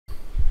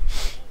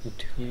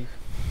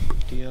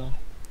Deal.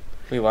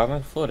 Wait, why am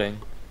I floating?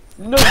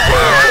 No!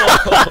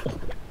 Oh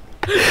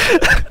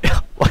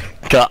my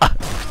god.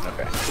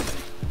 Okay.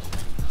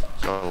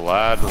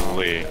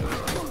 Gladly.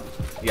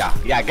 Yeah,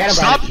 get him.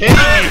 Stop hitting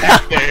me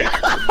back there!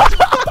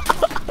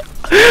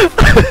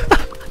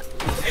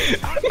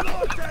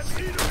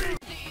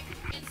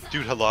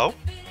 Dude, hello?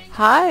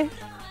 Hi.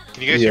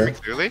 Can you guys hear me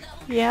clearly?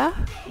 Yeah.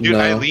 Dude,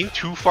 I leaned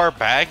too far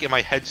back and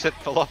my headset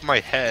fell off my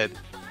head.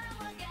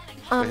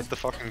 I hit the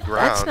fucking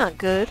ground. That's not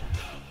good.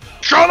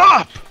 Shut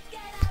up!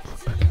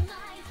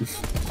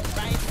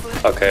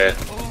 Okay.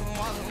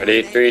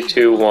 Ready? 3,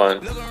 2,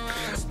 1.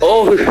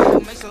 Oh!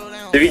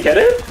 Did we get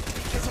it?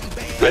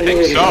 I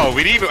think so.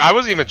 We didn't even. I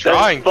wasn't even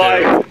trying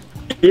to.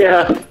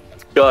 Yeah.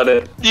 Got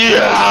it.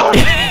 Yeah!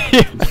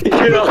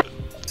 Yeah.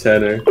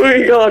 Center.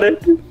 We got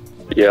it.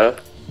 Yeah.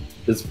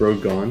 Is bro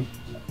gone?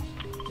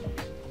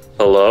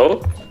 Hello?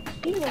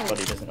 But he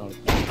doesn't own it.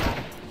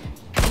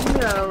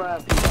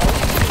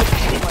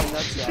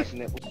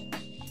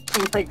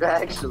 Like,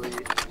 actually.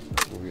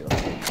 For real.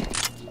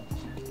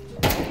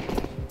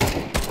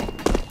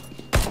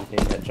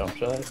 Hitting that jump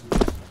shot?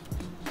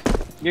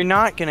 You're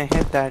not gonna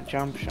hit that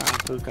jump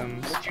shot,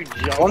 Pookums. You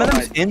jump One of on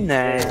them's my in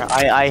there. dick.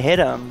 I hit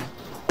him.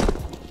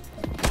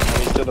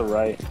 He's to the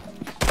right.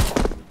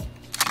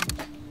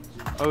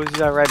 Oh, is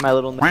that right, my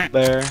little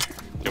bear?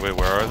 Yeah, wait,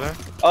 where are they?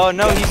 Oh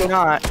no, he's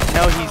not.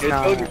 No, he's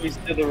not. He's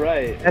to the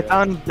right. It's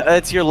on.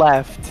 It's your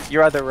left.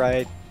 Your other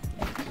right.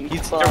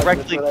 He's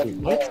directly.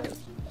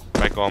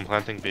 Michael, I'm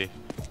planting B.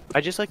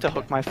 I just like to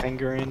hook my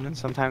finger in, and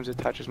sometimes it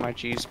touches my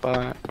G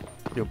spot.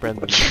 Yo,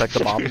 Brandon, respect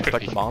the bomb,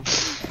 respect the bomb.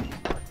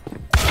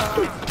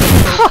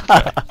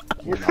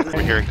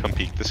 We're here and come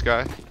peek this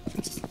guy.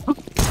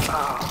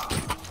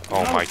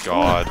 Oh my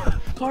god.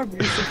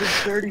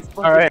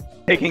 Alright,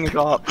 taking it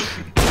off.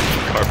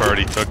 Carp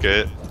already took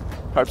it.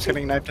 Carp's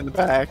getting knifed in the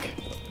back.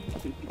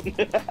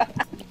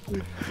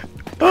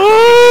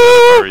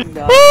 Sorry.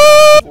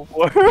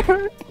 What?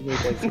 Wait,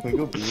 guys, can we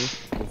go B?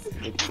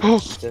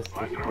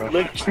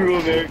 Look, true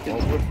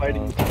Americans, we're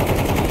fighting.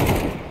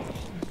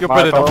 Yo,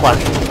 Brandon, don't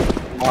flash.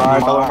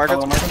 Follow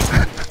Marcus.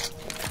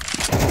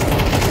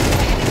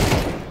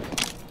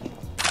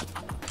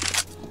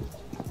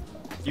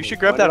 You should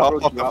grab that off.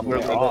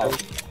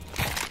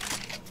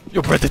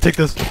 Yo, Brandon, take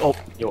this. Oh,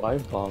 Yo, I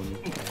bombed.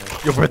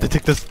 yo, Brandon,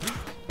 take this.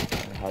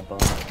 I had bomb.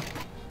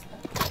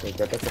 Wait,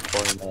 that's a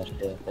foreign dash.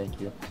 Yeah, thank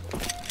you.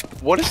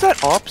 What is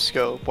that op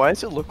scope? Why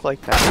does it look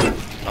like that? I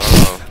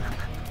don't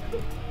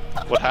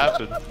know. What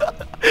happened?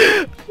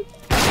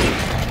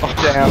 Oh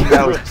damn,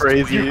 that was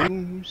crazy.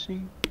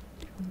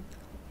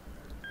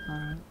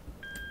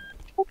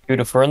 Dude,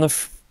 if we're in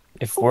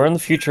the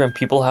future and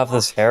people have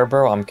this hair,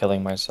 bro, I'm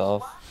killing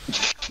myself.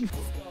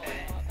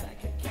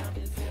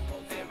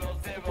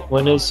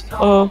 When is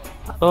my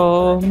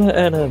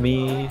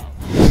enemy?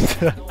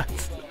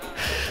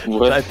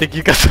 What? I think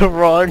you got the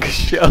wrong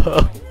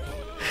show.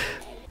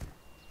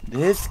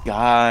 This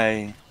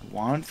guy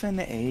wants an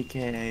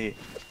AK,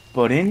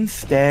 but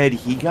instead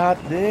he got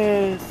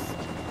this.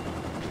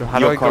 So how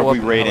do I Carp, go up we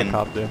raiding.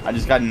 helicopter? I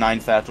just got 9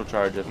 satchel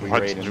charges. We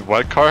raiding.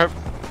 What, Carp?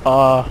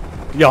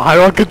 Yo, how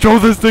do I control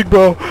this thing,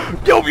 bro?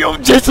 Yo,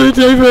 Jason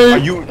David! Are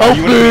you help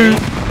in me!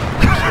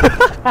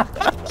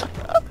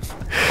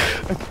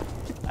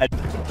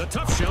 The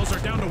tough shells are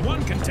down to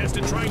one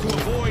contestant trying to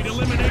avoid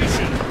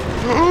elimination.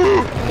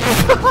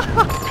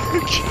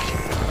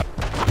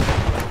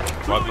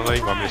 Want me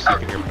to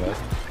sleep in your bed?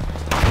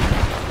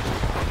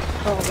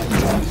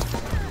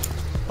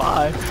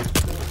 Bye.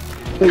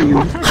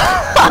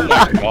 Oh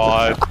my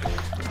god.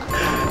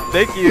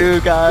 Thank you,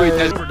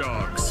 guys.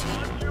 Dogs.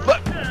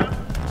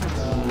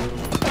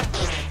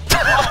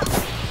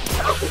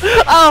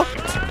 Oh!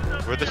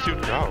 Where'd the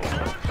dude go?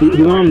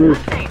 He's on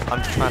roof.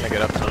 I'm trying to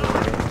get up to the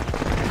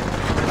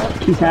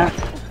roof. He's hacked.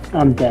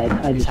 I'm dead.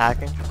 I He's just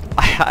hacking?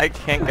 I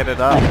can't get it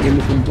up. gave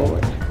me some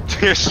bullet.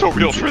 You're so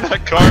real for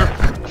that, Carp.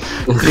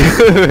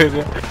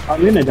 Dude.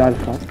 I'm gonna die the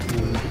fuck.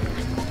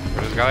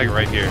 There's a guy like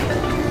right here.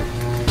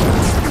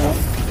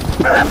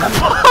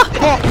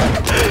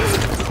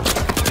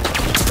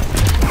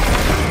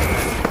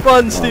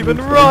 Run, Steven,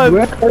 run!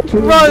 Run,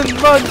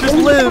 just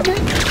live!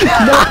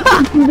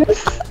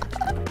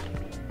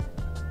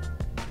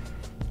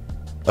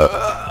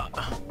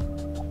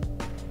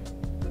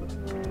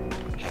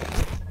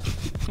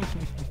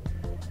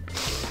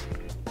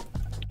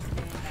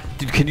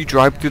 Dude, can you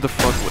drive through the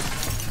front with?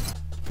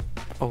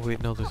 Oh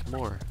wait, no, there's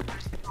more.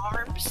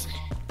 Arms.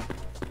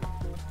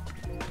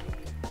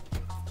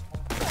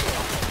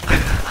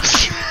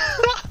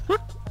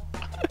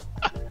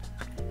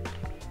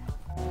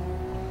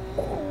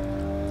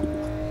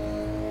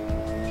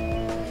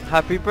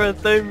 Happy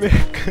birthday,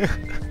 Mick!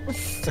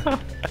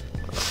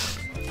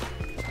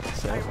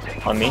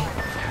 On me?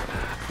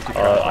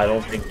 I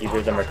don't think either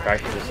of them are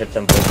cracked. Just hit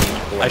them both in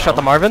equal I shot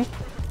the Marvin.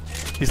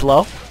 He's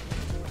low.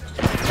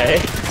 Hey.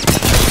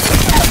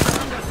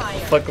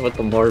 Fuck with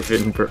the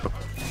Marvin, bro.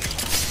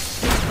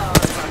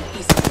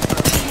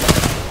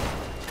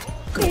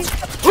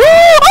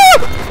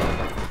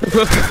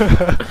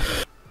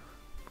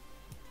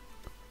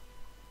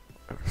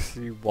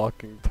 see you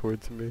walking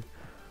towards me.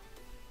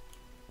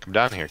 Come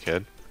down here,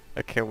 kid.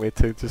 I can't wait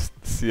to just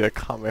see a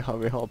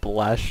Kamehameha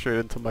blast straight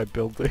into my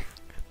building.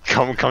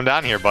 Come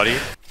down here, buddy.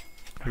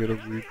 I'm gonna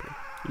read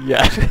it.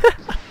 Yeah.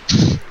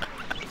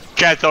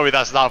 Can't tell me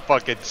that's not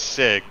fucking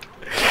sick.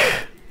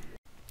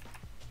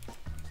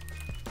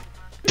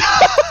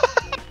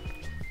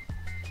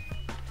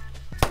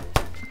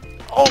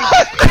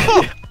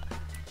 Oh!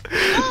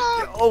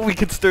 Oh, we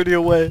can sturdy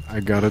away. I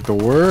got it to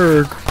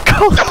work.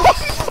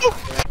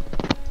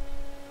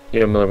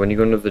 Yeah, Miller, when you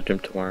going to the gym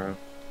tomorrow?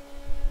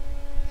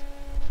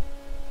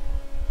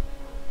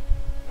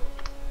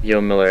 Yo,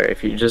 Miller,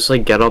 if you just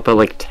like get up at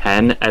like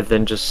 10 and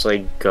then just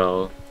like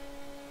go.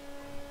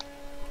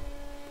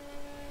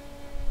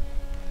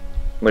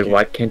 Like,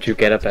 why can't you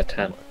get up at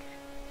 10?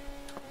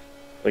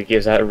 Like,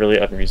 is that really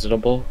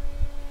unreasonable?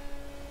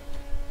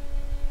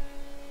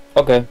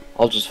 Okay,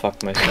 I'll just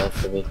fuck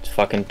myself for the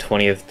fucking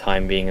 20th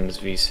time being in this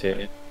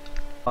VC.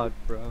 Fuck,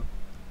 bro.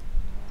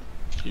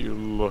 You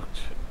looked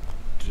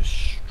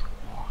distraught.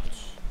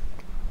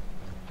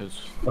 His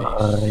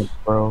face.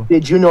 Bro.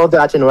 Did you know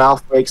that in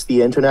Ralph Breaks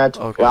the Internet,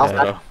 Okay.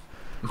 Ralph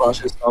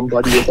crushes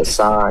somebody with a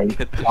sign?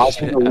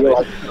 Ralph was a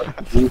real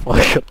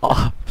Fuck it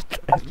off.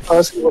 That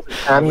person was a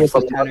cameo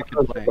from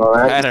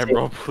Tanner,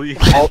 bro, please.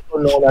 also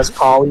known as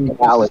Colin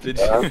Gallagher,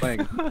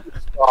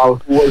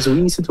 who was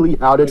recently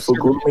outed for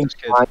grooming.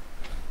 I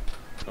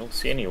don't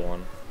see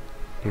anyone.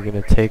 You're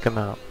gonna take him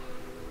out.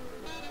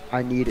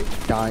 I need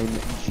dime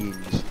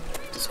jeans.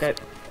 This guy's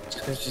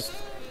just...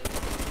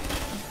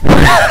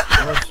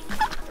 I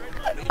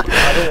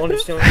don't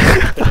understand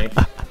what's happening.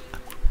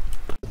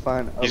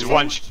 Fine. He's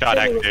one shot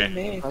actor.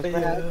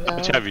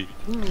 It's heavy.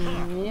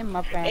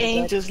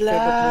 Angels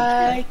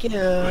like you.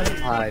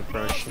 Hi,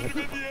 bro.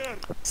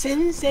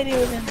 Sin said he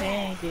was a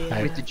maggot.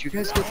 Wait, did you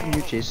guys get the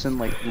new Jason,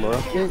 like, look?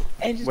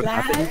 Angels What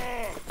like. happened?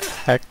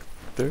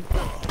 Hector.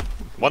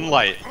 One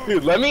light.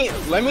 Dude, let me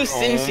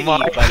sing Oh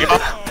my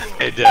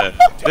god.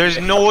 There's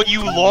no way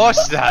you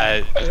lost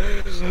that.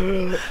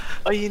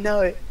 Oh, you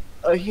know it.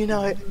 Oh, you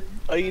know it.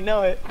 Oh, you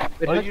know it.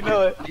 Oh, you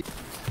know it.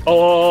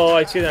 Oh,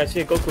 I see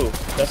it, Goku.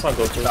 That's not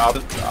Goku.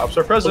 Ops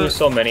are present. There's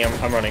so many,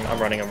 I'm running.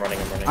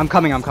 I'm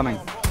coming.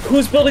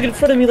 Who's building in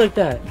front of me like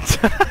that?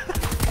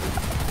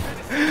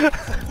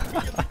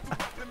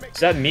 Is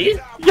that me?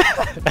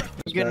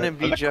 You're gonna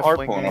be Jeff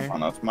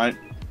Winger.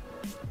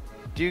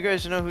 Do you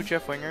guys know who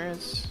Jeff Winger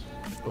is?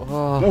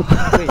 Oh.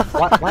 Wait,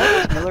 why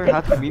does Miller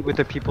have to meet with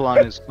the people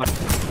on his...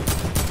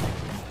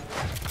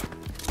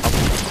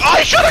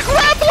 I shot a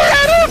grappler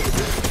at him!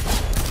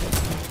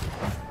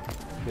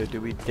 Yo,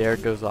 do we dare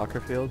go soccer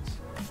fields?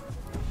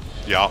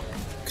 Yeah.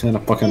 Kinda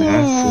fucking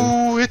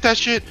ass. Ooh, hit that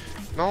shit.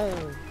 No.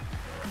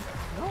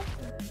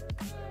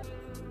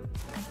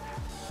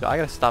 Yo, I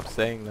gotta stop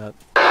saying that.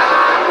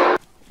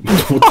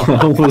 What the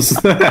hell was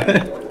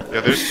that?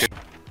 Yeah, there's...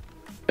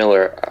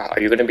 Miller, are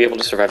you gonna be able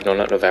to survive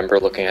Donut November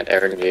looking at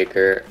Aaron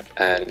Yeager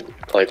and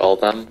like all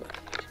of them?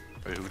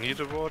 Wait, who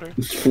needed water?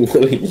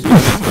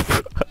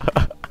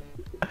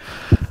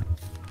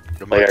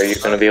 Like, are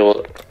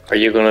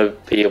you gonna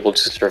be able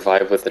to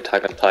survive with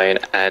Attack on Titan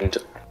and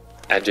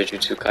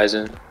Jujutsu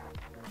Kaisen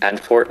and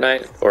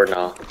Fortnite or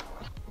no?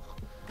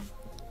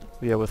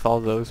 Yeah, with all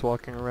those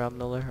walking around,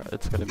 Miller,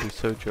 it's gonna be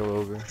Sojo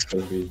over. It's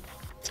gonna be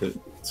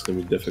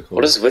difficult.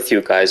 What is with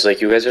you guys?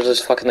 Like, you guys are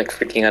just fucking like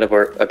freaking out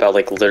about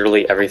like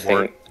literally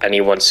everything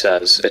anyone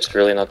says. It's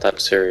really not that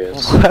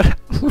serious. What?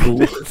 We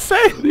didn't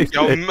say anything.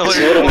 Yo,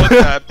 Miller, quote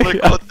that.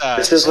 Quote that.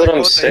 This is what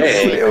I'm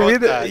saying.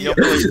 Quote that. Yo,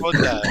 Miller, quote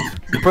that.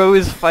 Bro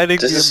is fighting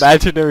This the is-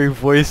 imaginary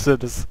voice in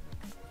this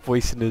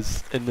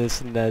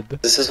Ned.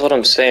 This is what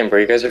I'm saying, bro.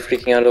 You guys are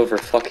freaking out over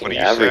What fucking are you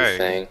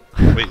everything.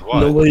 Wait, what?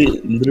 No,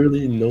 wait,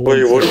 literally no one.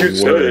 Wait, what are you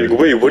saying?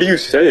 Wait, what are you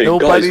saying?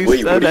 Nobody Guys,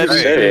 wait, said what are you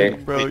anything,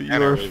 saying? bro. Wait, You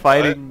Tanner, are wait,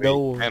 fighting what? no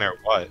Wait, one. Tanner,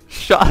 what?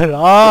 Shut What are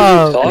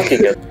up! you talking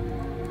about?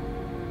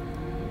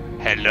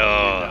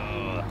 Hello.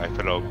 My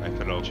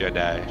fellow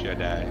Jedi.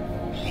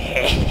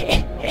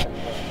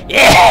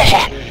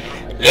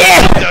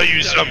 Yeah. Tell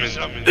you something.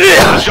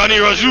 Johnny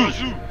Razoo.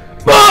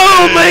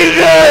 Oh my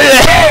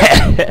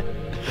god!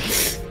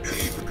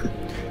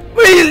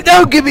 Please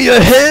don't give me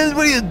your hands.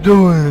 What are you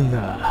doing?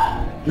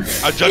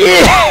 Johnny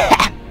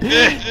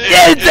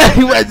Yeah,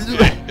 Johnny Razoo.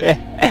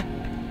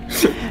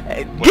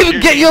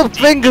 Get your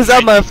fingers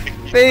on my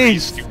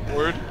face.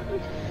 Word.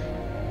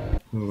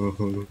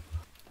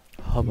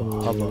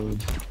 Hubba.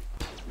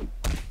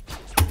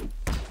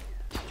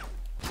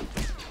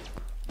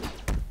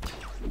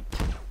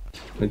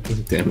 It does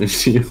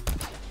damage to you.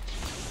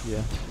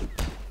 Yeah.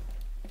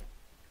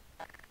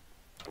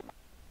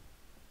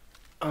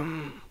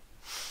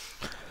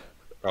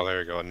 Oh, there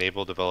we go.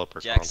 Enable developer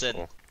Jackson.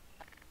 console.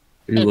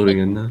 Are you loading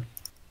in now?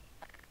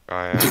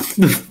 Oh yeah.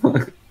 The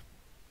fuck?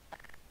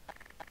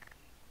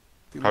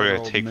 Probably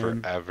gonna take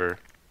forever.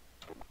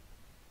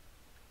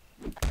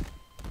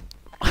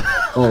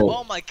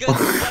 Oh my goodness,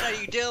 what are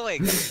you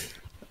doing?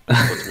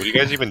 What do you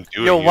guys even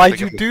do? Yo, why'd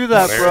you do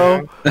that,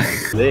 bro?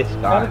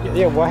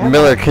 Yeah, what happened?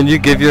 Miller, can you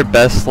give your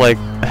best like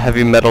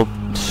heavy metal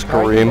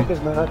Scream.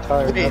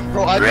 Wait,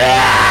 bro,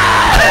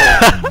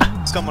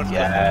 someone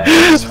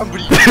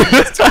somebody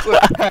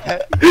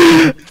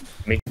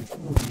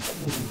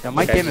Yeah,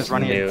 my game is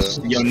running.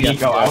 Yo,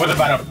 Nico, I was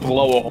about to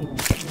blow a hole.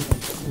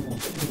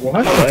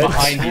 What?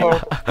 Behind you.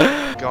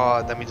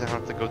 God, that means I don't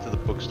have to go to the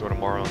bookstore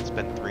tomorrow and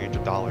spend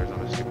 $300 on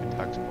a stupid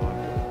textbook.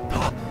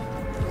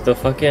 The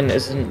fucking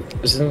isn't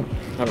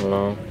I don't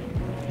know.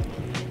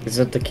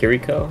 Isn't the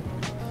Kiriko?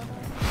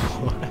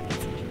 What?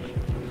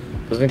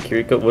 Wasn't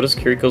Kiriko? What is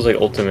Kiriko's like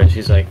ultimate?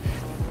 She's like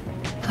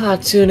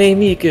Hatsune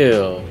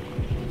Miku.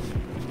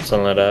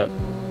 Something like that.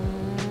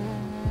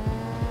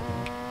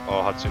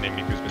 Oh, Hatsune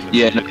Miku's been.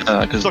 Yeah,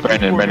 because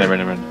Brandon.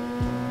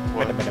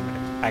 What?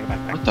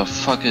 What the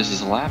fuck is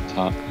this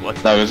laptop? No,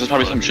 this is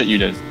probably some shit you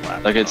did.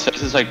 Like it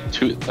says it's like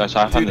 2. So I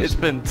found Dude, this. it's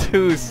been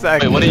 2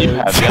 seconds. Wait, what do you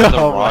have? You have the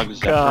Oh ROG my Zephyrus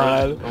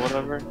God. or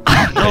whatever?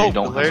 No, you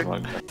don't have the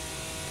ROG.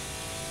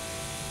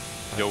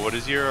 Yo, what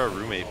does your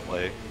roommate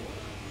play?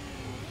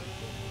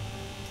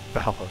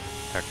 Valor.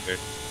 Hector.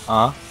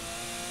 Huh?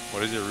 What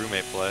does your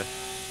roommate play?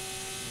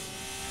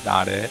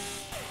 Not it.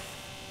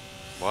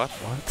 What?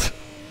 What?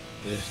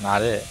 It's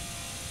not it.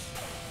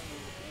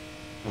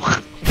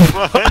 What?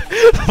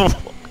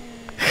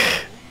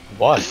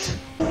 What?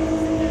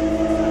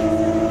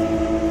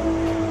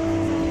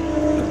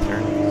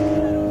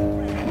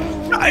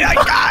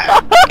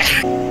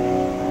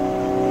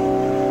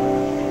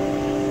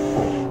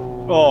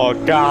 Oh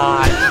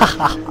God!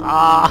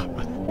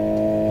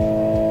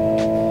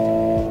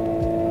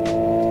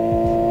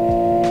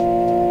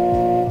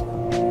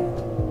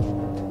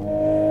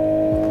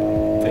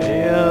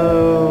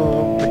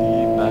 Damn, be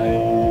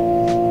nice.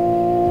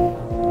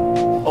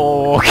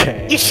 Oh,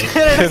 okay. You shouldn't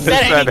have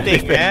said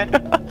anything, man.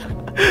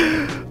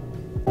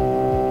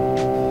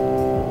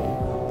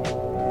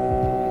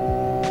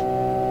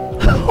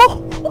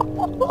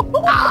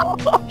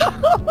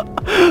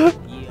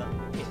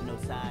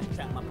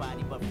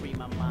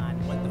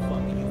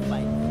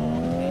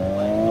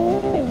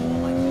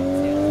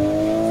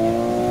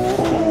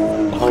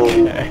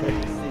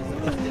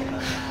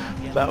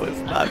 That was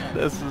not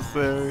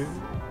necessary.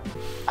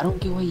 I don't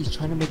get why he's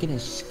trying to make an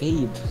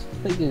escape.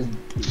 Like this.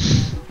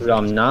 Dude,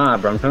 I'm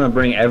not, bro. I'm trying to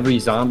bring every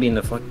zombie in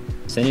the fucking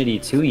vicinity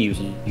to you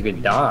so you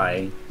could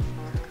die.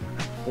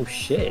 Oh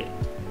shit.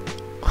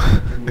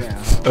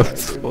 Yeah. So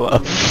slow.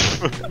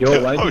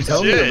 Yo, why'd you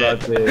tell me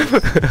about this?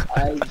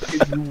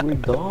 You were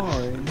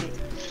gone.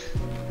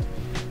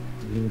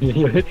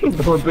 You're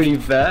going pretty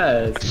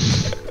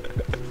fast.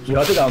 Yo,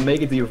 I think I'll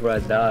make it to you before I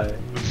die.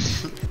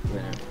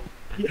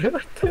 Yeah,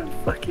 what the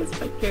fuck is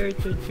my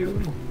character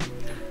doing?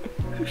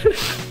 Shit.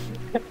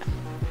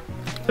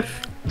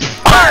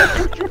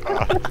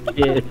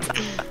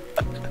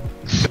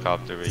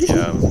 Helicopter, but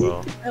yeah,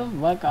 well. Oh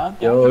my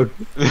God. Yo,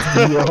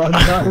 I'm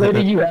not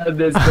letting you have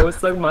this. Go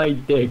suck my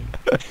dick.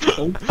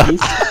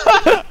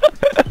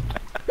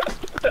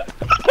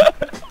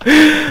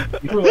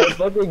 Bro, my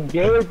fucking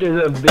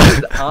character's the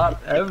biggest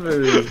op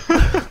ever.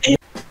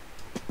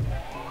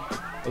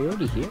 Are you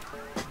already here?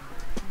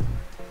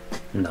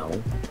 No.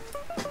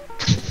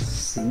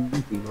 See,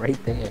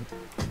 right there.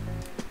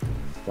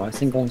 Why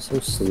is it going so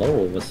slow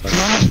all of a sudden?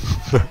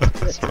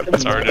 I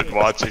started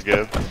watching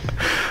it.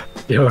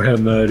 Yo,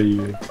 I'm out of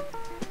here.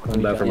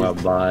 Come back from my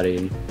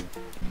body.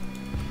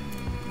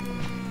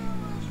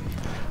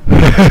 There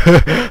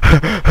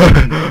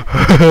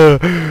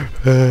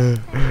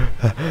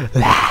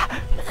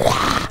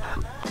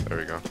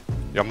we go.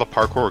 Yeah, I'm the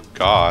parkour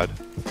god.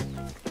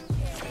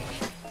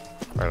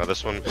 Alright, now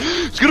this one.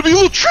 It's gonna be a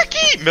little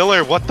tricky!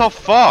 Miller, what the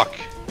fuck?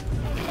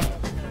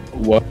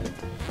 What?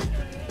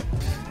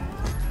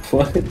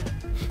 What?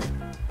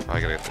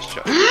 I gotta get this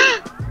shot.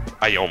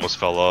 I almost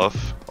fell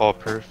off. Oh,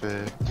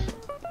 perfect.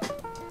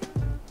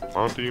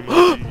 Monty,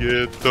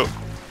 get the.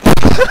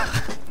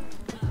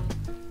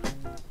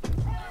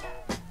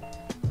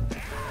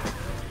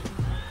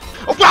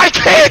 Oh, I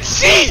can't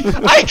see!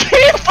 I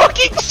can't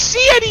fucking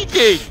see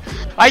anything!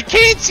 I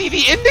can't see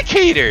the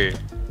indicator!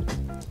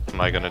 What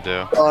am I gonna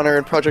do? Honor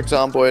and Project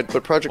Zomboid,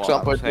 but Project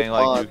Zomboid. I'm saying,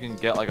 like, you can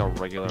get like a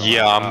regular.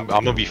 Yeah, I'm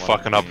gonna be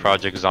fucking up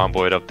Project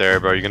Zomboid up there,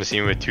 bro. You're gonna see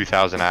me with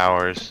 2,000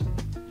 hours.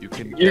 You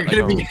can. You're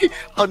gonna be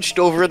hunched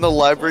over in the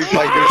library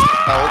by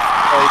yourself,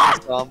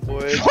 like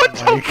Zomboid. What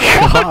the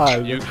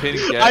fuck? You can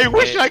get. I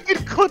wish I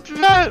could clip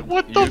that.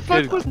 What the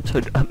fuck was?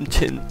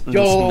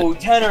 Yo,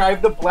 Tanner, I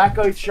have the Black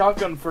Ice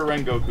shotgun for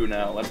Rengoku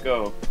now. Let's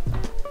go.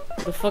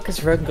 What the fuck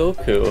is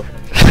Rengoku?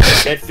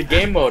 It's the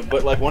game mode,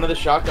 but like one of the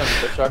shotguns,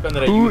 the shotgun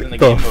that I Who use in the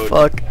the game mode.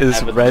 fuck is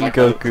have a Black Ice.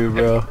 Rengoku,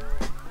 bro?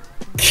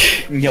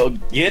 Yo,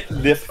 get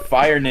this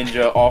fire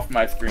ninja off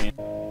my screen.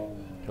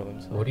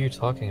 What are you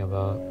talking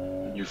about?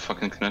 You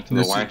fucking connect to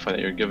the Wi-Fi that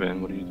you're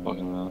given. What are you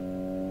talking about?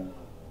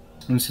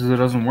 This is it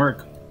doesn't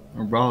work.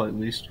 Or well, at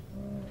least.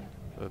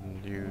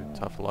 You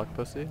tough luck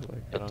pussy?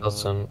 Like, I It don't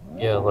doesn't.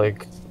 Yeah,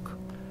 like.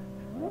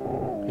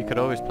 know. You could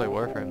always play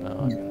Warframe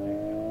now.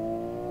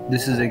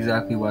 This is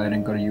exactly why I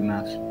didn't go to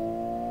UMass.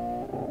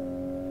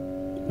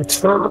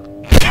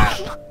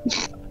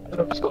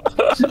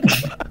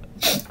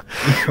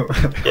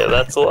 Yeah,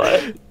 that's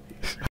why.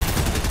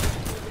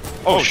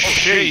 Oh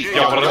shit!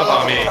 Yo, what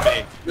about me?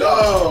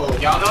 Yo!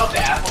 Y'all know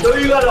that? No,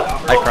 you gotta.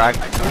 I cracked.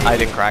 I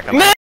didn't crack him.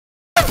 Man,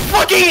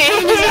 fucking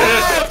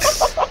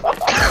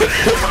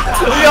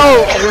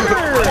Yo!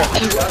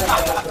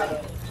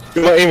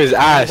 My aim is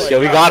ass. Yo,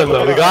 we got him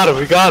though. We got him.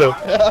 We got him.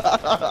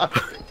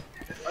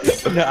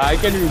 Nah, I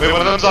can't even. Wait,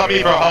 one of them's on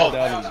me, bro. Hold.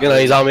 You know,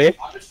 he's on me.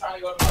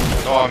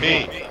 No, on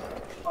me.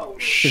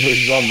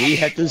 He's on me.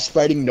 Hector's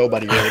fighting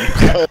nobody really.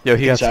 Yo,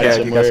 he got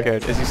scared. He got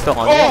scared. Is he still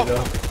on you?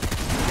 Oh!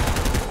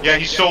 Yeah,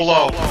 he's so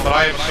low, but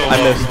I am so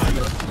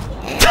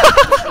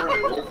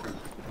low.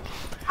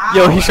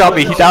 Yo, he shot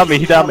me. He downed me.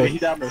 He downed me.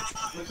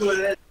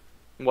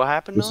 What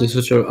happened? This is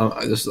such a. I'm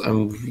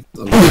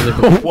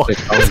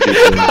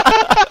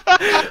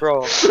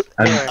Bro, I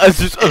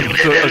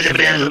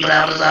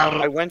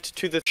went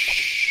to the.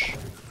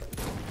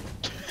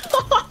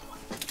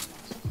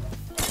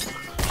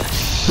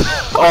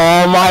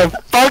 Oh my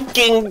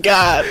fucking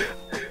god!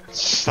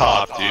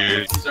 Stop,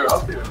 dude.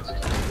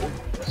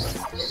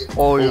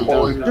 Oh,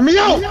 Get me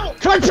out!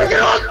 Can I pick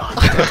it up?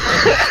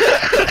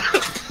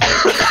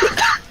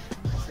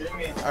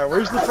 Alright,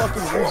 where's the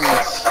fucking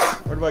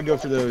reboots? Where do I go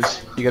for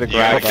those? You gotta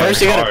grab.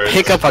 First, you gotta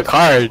pick up a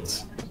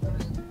cards.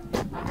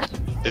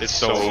 It's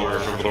so over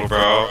for little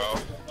bro.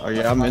 Oh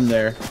yeah, I'm in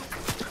there.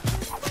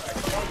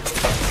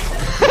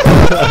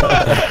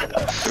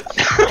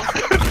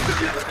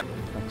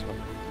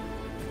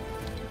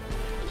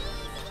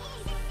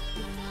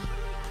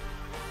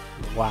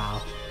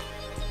 Wow.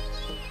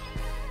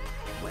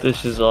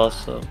 This is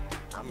awesome.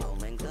 Oh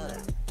my god.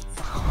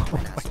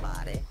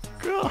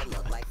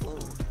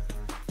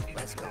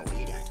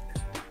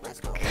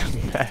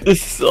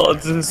 This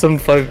is some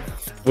fun.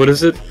 What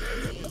is it?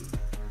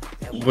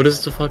 What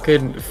is the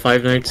fucking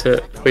 5 nights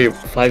at? Wait,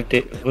 5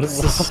 days. What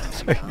is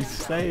this? What are you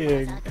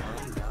saying?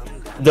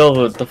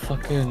 No, the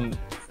fucking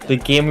the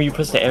game where you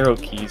press the arrow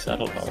keys. I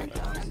don't know.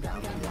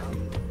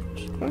 I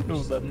don't know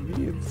what that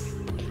means.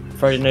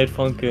 Friday Night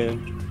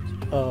Funkin'.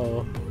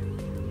 Oh.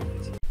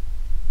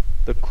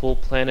 The cool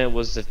planet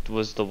was the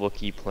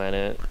Wookiee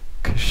planet.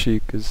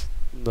 Kashyyyk is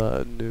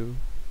not new.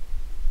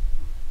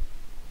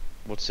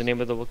 What's the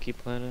name of the Wookiee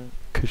planet?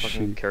 Kashyyyk.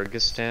 Fucking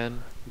Kyrgyzstan?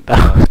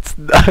 No, it's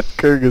not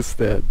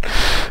Kyrgyzstan.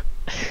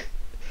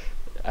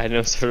 I know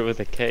it started with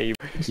a K.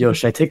 Yo,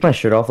 should I take my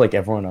shirt off like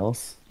everyone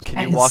else?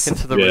 Can you walk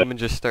into the room and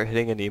just start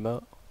hitting an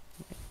emote?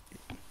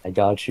 I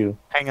got you.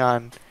 Hang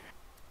on.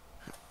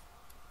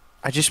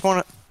 I just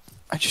wanna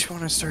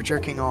start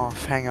jerking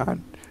off. Hang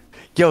on.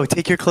 Yo,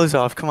 take your clothes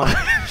off. Come on.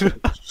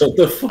 Shut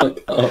the fuck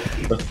up.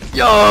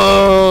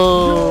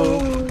 Yo!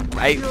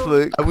 Right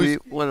foot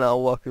creep when I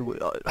walk away.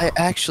 I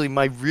actually,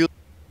 my real.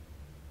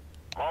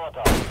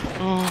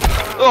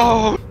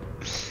 Oh!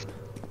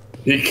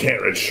 He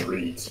can't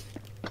retreat.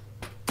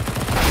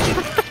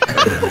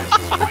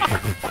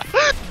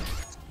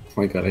 Oh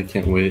my god, I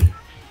can't wait.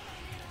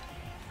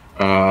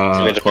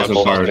 Pleasant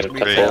Park.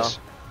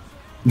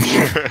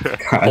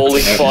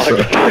 Holy fuck.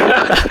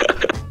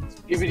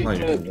 Not even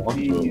one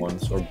to it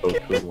once, or both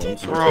to it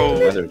once, or Bro,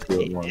 together to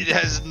it once. it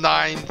has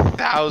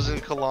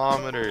 9,000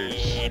 kilometers.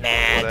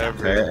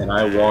 Whatever. Okay, and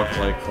I walked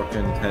like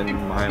fucking 10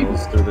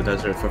 miles through the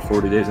desert for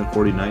 40 days and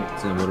 40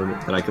 nights, and what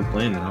did I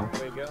complain now?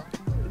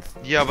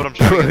 Yeah, but I'm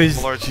trying to get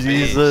Praise large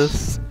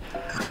Jesus.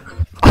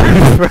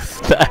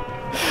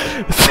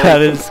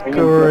 that is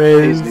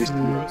crazy.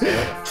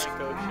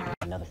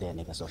 Another dead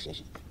nigga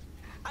association.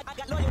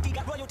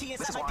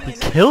 He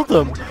killed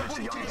him.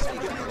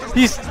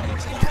 He's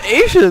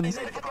Asian.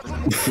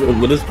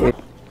 What is what?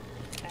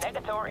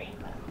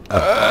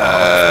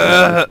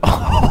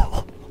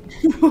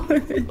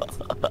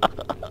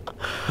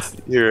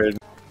 You're in.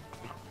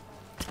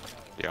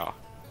 Yeah.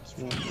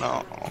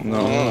 No.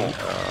 No.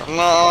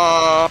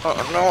 No,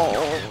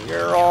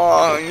 you're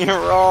wrong, you're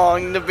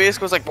wrong. The bass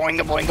goes like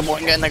boinga boinga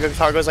boinga and the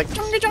guitar goes like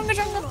chunga chunga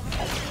chunga.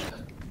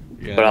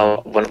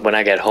 But when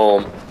I get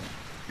home,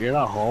 You're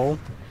not home?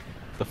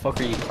 The fuck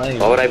are you playing?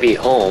 why would I be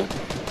home?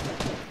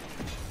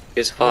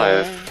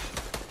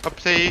 PS5. A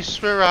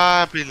place where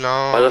I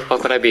belong. Why the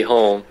fuck would I be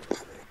home?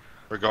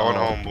 We're going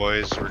home,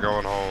 boys. We're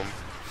going home.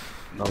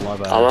 No, my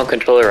bad. I'm on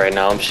controller right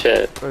now. I'm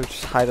shit. Or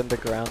just hide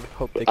underground.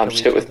 Hope they I'm kill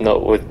shit each other.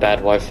 with bad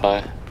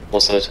Wi-Fi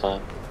most of the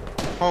time.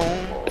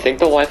 Home. I think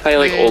the Wi-Fi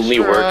like only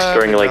works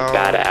during like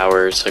bad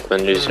hours, like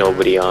when there's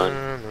nobody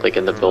on, like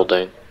in the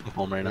building. I'm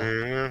home right now.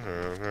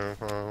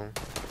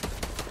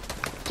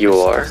 You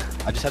are?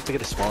 I just have to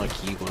get a smaller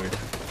keyboard.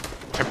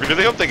 I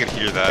really hope they can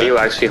hear that. Are you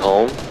actually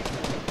home?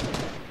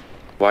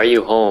 Why are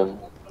you home?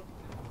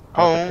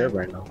 Home.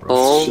 Right now, bro.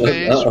 Home?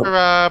 Place where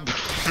I